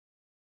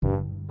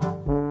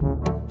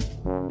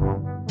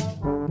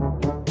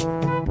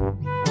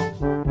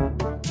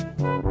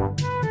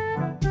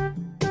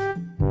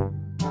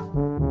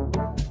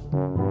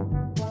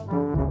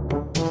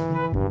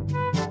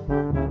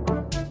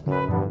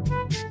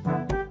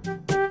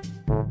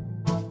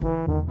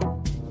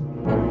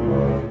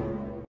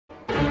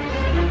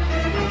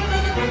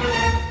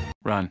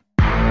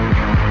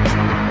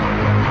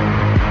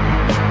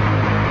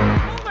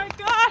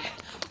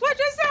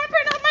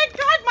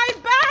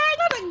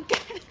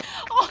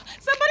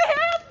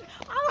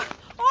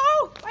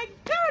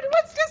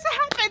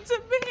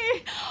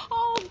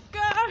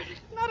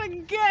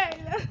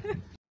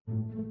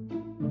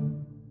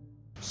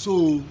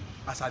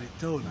as I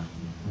tell now,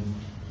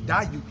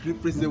 that Ukraine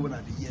president when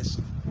I be yes.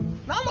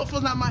 Now all of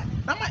us now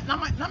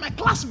my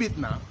classmate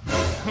now.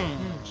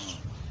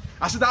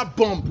 I see that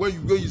bomb where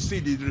you see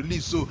they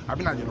release, so I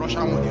mean at the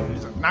Russian one they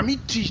release. Now me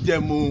teach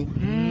them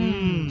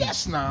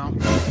yes now.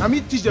 Now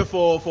me teach them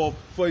for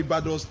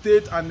Ibadan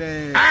State and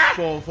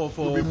for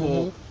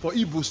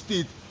Igbo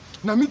State.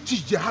 Now me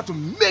teach them how to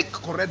make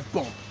correct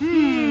bomb.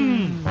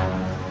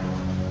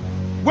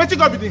 Wait till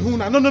God be the who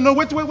now. No,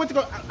 wait till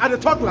God. At the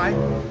talk line.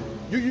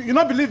 You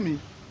not believe me?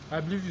 I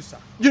believe you, sir.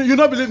 You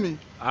not believe me?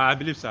 I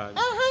believe, sir.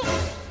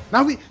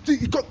 Now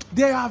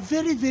they are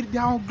very, they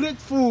are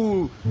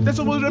ungrateful. They're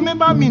supposed to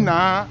remember me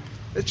now.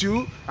 That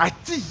I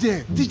teach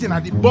them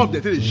at the bomb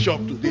they tell the shop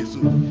today. So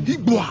he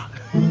boah.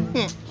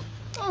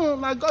 Oh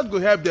my God, go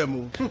help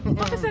them.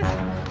 Officers,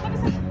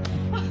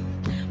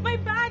 my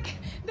bag.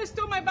 They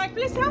stole my bag.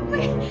 Please help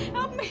me.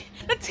 Help me.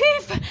 The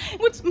thief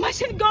with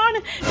machine gun.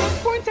 They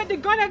pointed the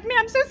gun at me.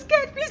 I'm so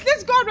scared. Please,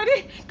 let's go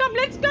already. Come,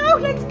 let's go.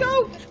 Let's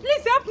go.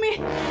 Please help me.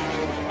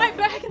 My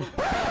bag.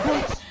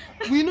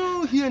 But we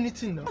don't hear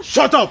anything now.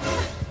 Shut up.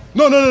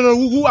 No.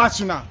 Who asked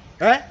you now?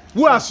 Eh?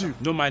 Who asked you?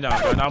 Don't mind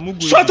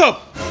that. Shut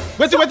up.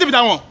 Wait till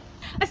that one.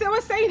 I said,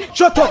 what's saying?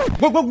 Shut up.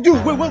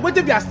 Wait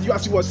till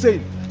as you were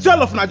saying. See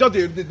all of now just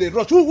they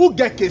rush. Who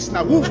get case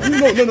now? No.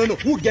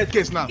 Who get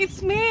case now?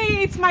 It's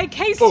me. It's my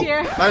case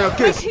here. Now your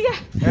case.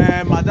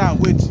 Yeah. Madam,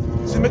 wait.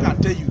 See, make I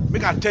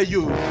tell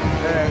you.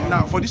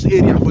 Now for this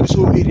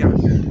whole area.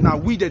 Now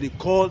we that they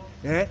call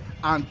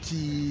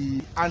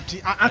anti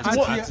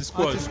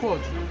squad.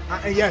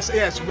 Yes.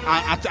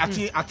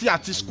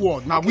 Anti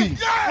squad. Now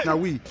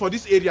we for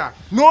this area.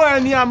 No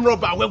any arm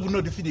robber where we know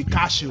defeat the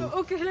cash.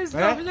 Okay, let's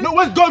go. No,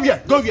 wait, go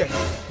here.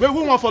 Wait,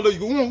 who won't follow you?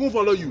 Who won't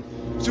follow you?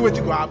 See what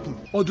will happen.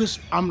 All those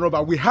armed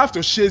robbers, we have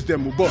to chase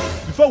them. But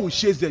before we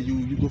chase them,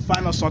 you go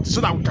find us something so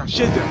that we can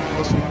chase them.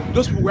 Because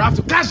those people, we have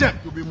to catch them.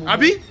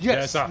 Abi?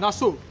 Yes, sir. Now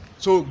so.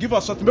 So give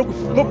us something.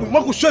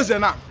 Make we chase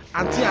them now.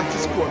 Anti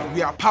squad,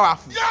 we are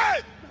powerful.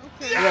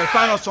 Yeah,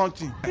 find us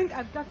something. I think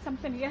I've got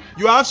something here.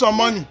 You have some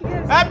money.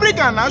 Yes. Bring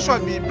can now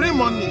should bring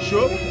money.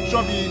 Should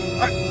be.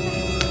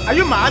 Are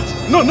you mad?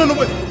 No,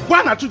 wait.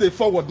 1 or 2 days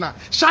forward now.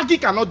 Shaggi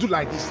cannot do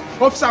like this.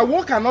 Officer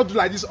War cannot do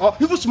like this. Or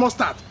even small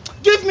start.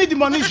 Give me the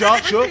money, Joe.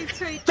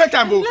 Take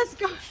time, bro. Let's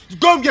go.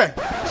 Go here.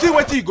 See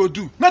what you go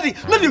do. Nothing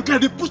can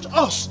they push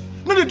us.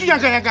 No, they do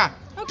yaga.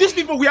 Okay. These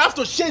people, we have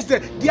to chase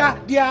them. They are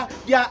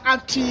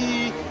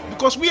anti,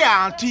 because we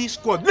are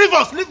anti-squad. Leave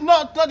us.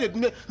 No,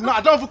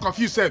 I don't feel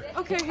confused, sir.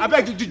 Okay. I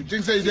beg you,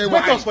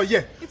 wait us for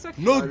here. It's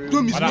okay. No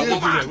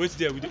misbehave. Wait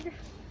there. Okay.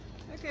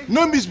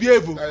 No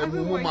misbehave.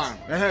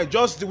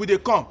 Just with they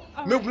come.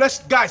 Maybe let's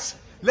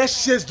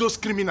chase those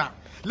criminals.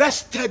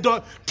 Let's tell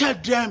them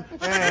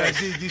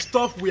the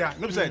stuff we are.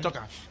 Nobody said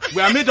talker.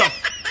 We are made of.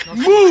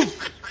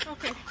 Move.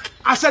 Okay.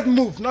 I said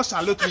move, not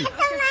salute me.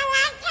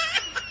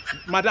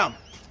 Madam,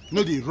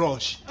 no they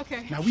rush.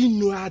 Okay. Now we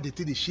know how they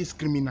take the chase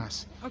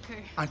criminals.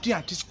 Okay.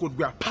 Anti-squad,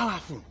 we are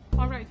powerful.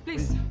 All right,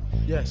 please.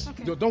 Yes.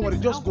 Okay. Don't worry,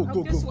 just go.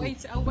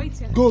 Wait. I'll wait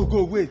here.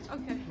 Go, wait.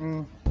 Okay.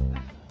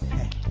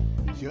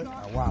 Sure?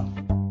 Wow.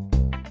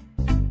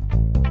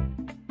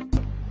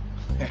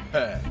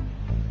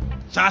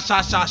 Sha.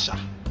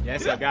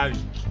 Yes, sir, Gary.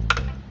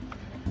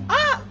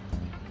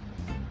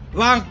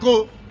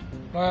 Lanko.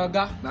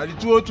 Oga. Now the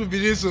 202 be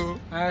this so.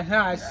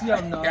 I see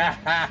him now.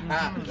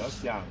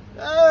 Just young.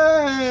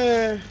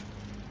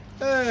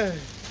 Hey,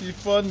 he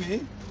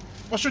funny.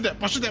 Pursue them.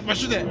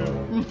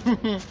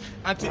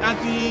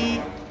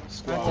 Anti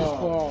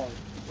Squad.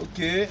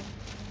 Okay,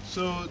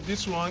 so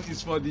this one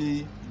is for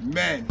the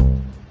men.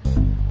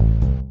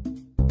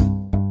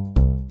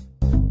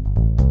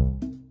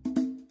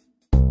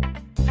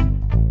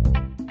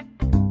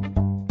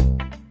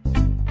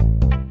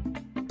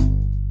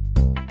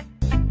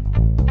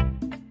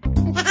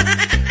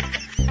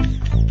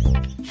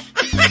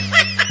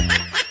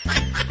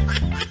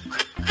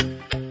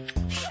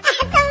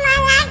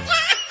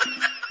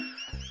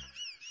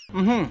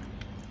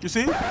 You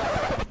see?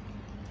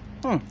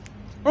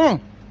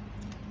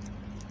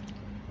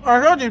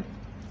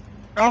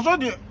 I saw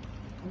the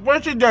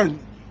president,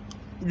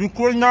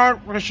 Ukrainian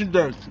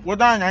president,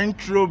 whether an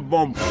throw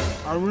bomb.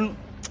 I mean,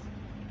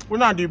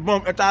 when the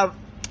bomb enter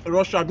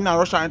Russia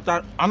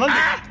enter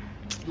another.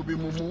 You be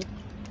mumu.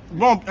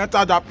 Bomb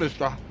enter that place,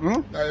 sir.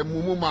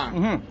 Mumu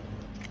man.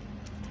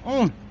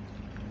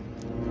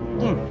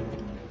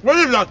 What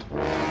is that?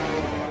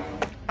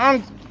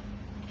 And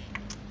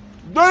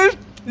those.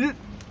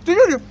 They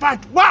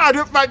fight. Why are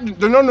they fighting?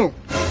 They don't know.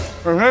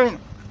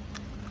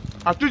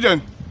 I teach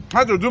them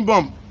how to do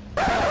bomb.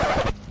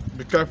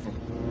 Be careful.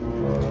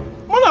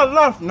 When I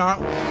laugh now.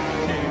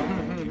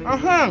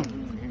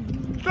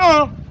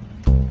 So.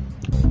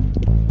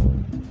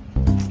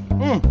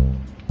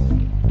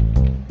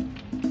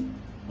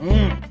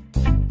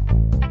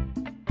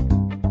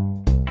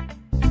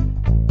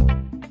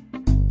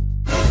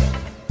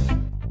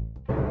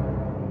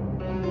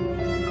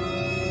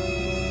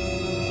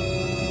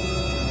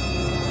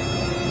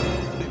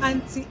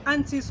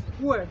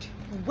 Anti-squad.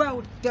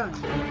 Well done.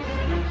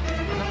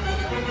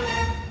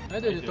 How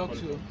did you talk to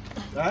you?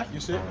 You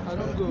see? I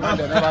don't go. Man,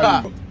 they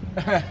never leave.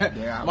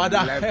 They have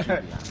Madam, left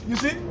you. you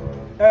see?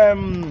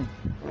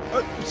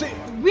 See,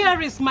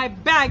 Where is my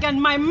bag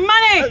and my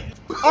money?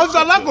 Officer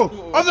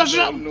Lako, Officer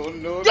Shop,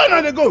 No. join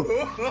on the go.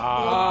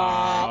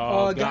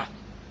 Oga.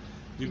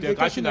 If they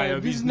catch you na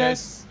your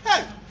business,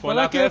 Hey, for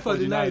like for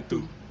the night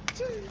too.